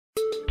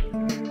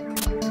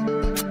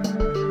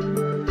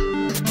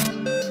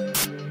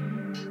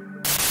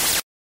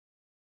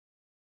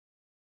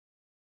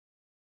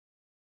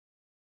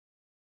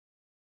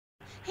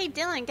Hey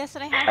Dylan, guess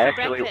what I had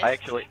for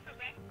breakfast?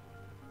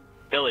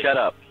 Billy, shut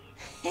up.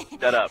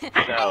 Shut up.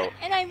 No.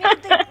 And I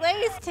made the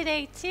glaze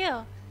today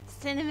too.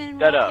 Cinnamon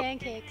roll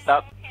pancakes.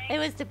 Stop. It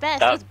was the best.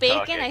 Stop With bacon,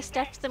 talking. I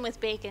stuffed them with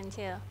bacon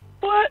too.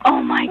 What?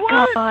 Oh my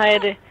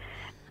god.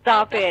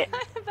 Stop it.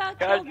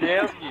 God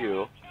damn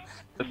you.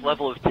 This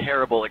level is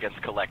terrible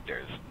against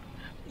collectors.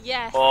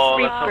 Yes. Oh,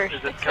 Reapers.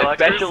 is it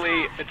collectors?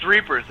 Especially, it's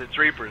Reapers, it's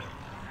Reapers.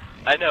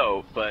 I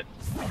know, but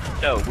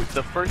no,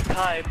 the first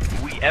time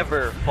we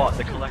ever fought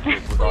the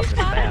collectors was on this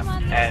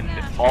map,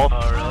 and all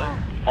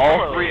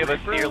three of us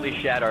nearly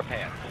shat our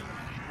pants.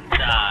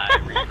 Die,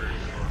 Reapers.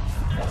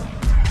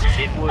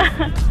 It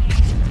was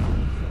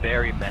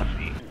very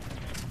messy.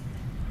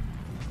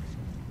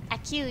 I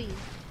kill you.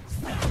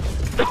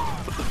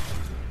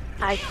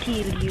 I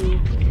kill you.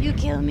 You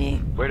kill me.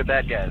 Where the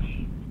bad guys?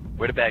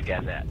 Where the bad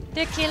guys at?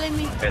 They're killing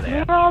me. Where they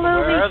We're at? all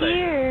Where over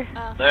here.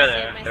 Oh, They're I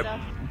there. saved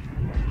myself.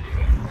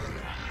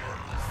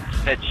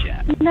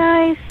 Headshot.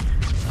 Nice.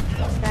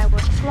 That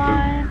was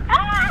flying.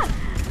 Ah!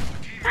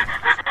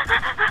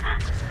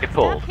 Get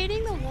pulled. Stop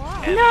hitting the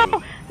wall. No,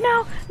 no,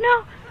 no,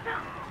 no.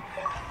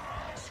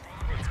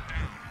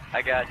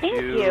 I got Thank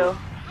you. you.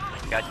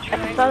 Got you.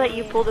 I saw that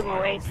you pulled him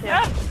away too.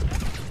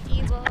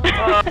 Evil. Oh,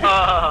 I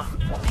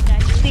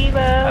got you.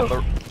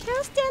 Stevo.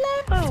 Kill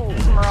Dylan.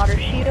 Oh, Marauder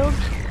Shield.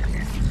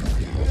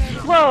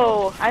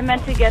 Whoa, I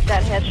meant to get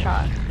that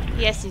headshot.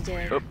 Yes, you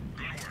did. Oh.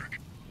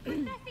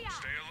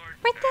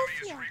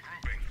 Patricia.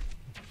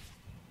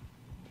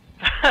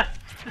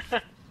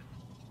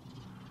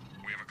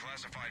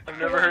 I've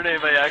never heard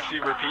anybody actually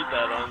repeat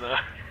that on the...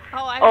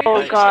 Oh, I Oh,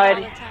 repeat shit God.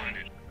 all the time.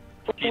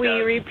 We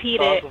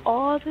repeat it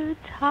all the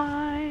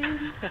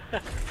time.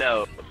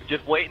 No,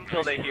 just wait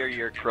until they hear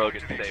your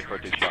Krogan say for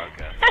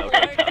Dushanka.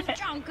 Okay.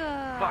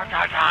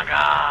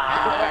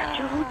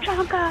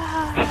 Okay.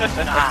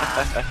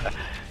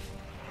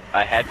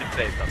 I had to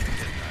say something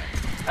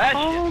this time.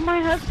 Oh, my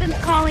husband's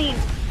calling.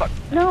 Fuck.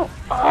 No.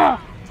 Oh.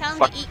 Tell him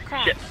Fuck. to eat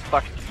crap. Shit.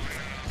 Fuck.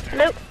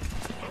 Hello.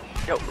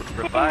 Yo,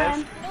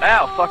 revive.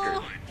 Ow,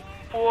 fuckers.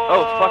 Whoa.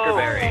 Oh,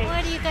 fuckerberry.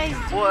 What are you guys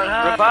doing? What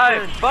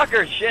happened? Revive,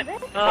 fucker, shit.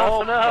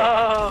 Oh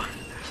no!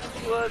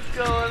 What's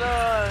going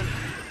on?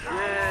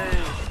 Yay!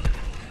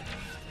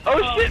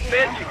 Oh shit,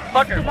 bitch,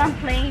 Because fucker. I'm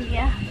playing,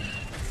 yeah.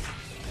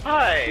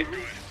 Hi.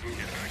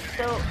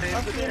 So,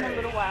 I'll see you in a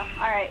little while.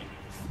 Alright.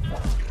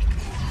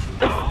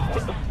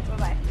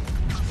 Bye-bye.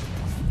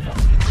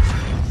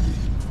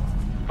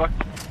 Fuck.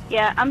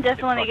 Yeah, I'm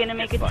definitely gonna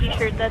make a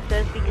t-shirt that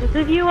says, because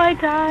of you I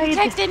died.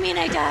 Texted me and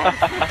I died.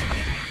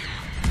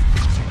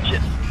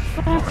 Shit.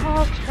 Phone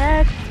call,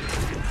 text.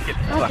 Get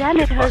God fucked, damn it,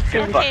 get fucked,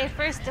 husband. get Okay,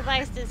 first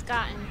device is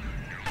gotten.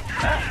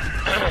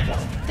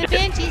 The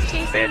Banshee's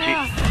chasing me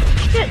off.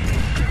 Shit.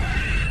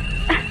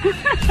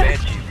 fucked.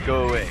 Banshees,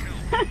 go away.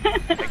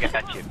 I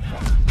got you.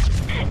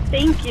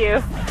 Thank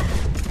you.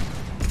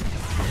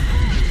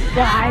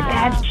 Die,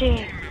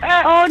 Banshee.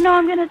 Oh no,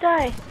 I'm gonna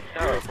die.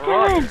 No,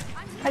 Dylan,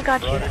 I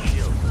got you.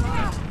 Shield.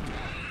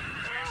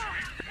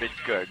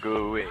 Bitch, go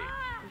away.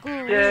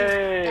 Gooey.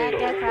 Yay.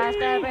 Gotta cross the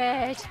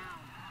bridge.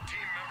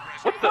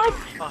 What the?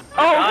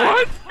 Oh,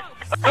 what?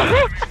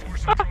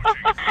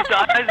 He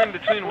dies in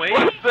between waves?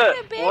 What's that?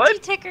 The Banshee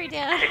What? took her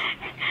down.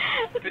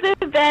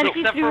 The Banshee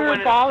Except threw for her when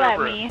it's ball at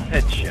Cerberus. me.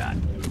 Headshot.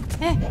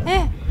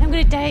 I'm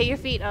gonna die at your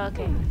feet. Oh,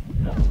 okay.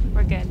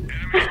 We're good.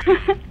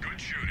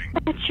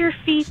 At your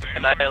feet.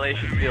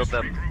 Annihilation field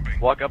them.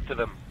 Walk up to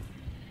them.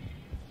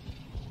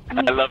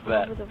 mean, I love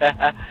over the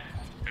that.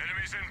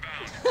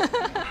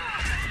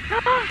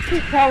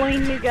 He's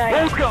following you guys.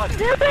 Oh god!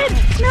 Dylan,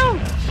 no!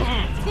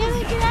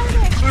 Dylan, get out of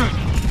there.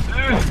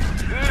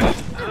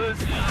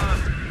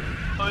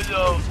 Oh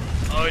no!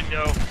 Oh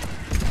no!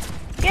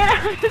 Get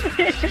out of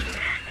there!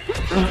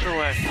 Run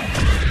away!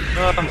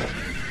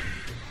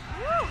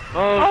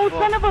 Oh, fuck.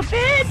 son of a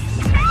bitch!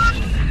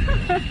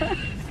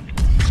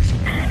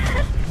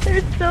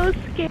 They're so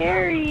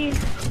scary.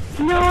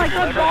 No, I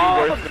got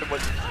ball.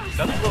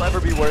 Nothing will ever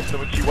be worse than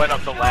when she went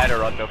up the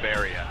ladder on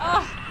Novaria.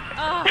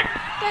 Oh,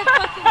 that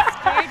fucking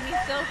scared me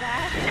so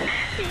bad.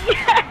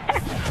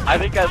 I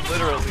think I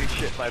literally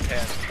shit my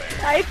pants there.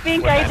 I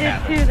think when I that did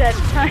happened. too that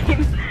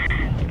time.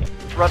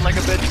 Run like a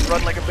bitch,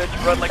 run like a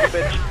bitch, run like a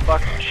bitch.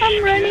 Fuck.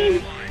 I'm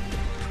running.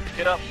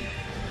 Get up.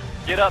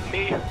 Get up,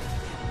 me.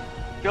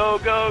 Go,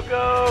 go,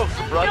 go.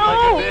 Run No.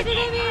 like a Did I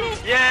bitch. mean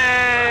it?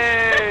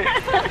 Yay!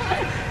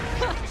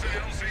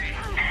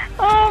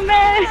 Oh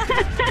man.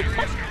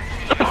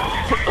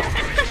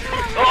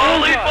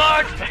 Holy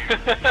fuck!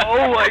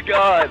 Oh my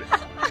god.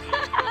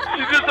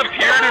 She just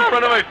appeared in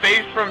front of my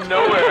face from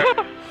nowhere.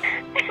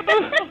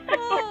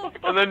 Oh,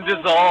 And then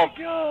dissolved.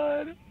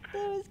 God.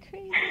 that was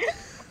crazy.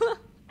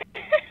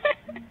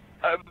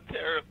 I'm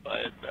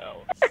terrified now.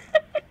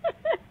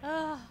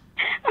 Oh.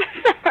 I'm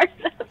sorry,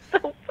 that was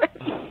so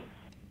funny.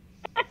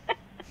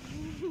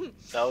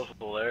 That was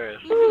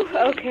hilarious. Ooh,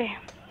 okay.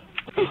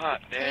 God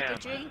Take damn. a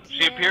drink.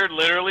 She appeared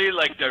literally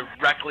like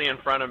directly in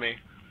front of me.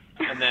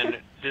 And then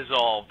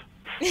dissolved.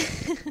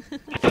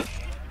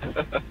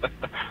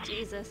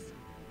 Jesus.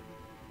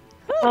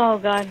 Oh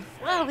god.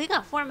 Wow, we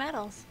got 4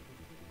 medals.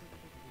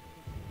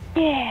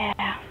 Yeah.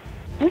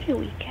 What do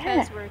we get?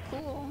 Because we're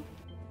cool.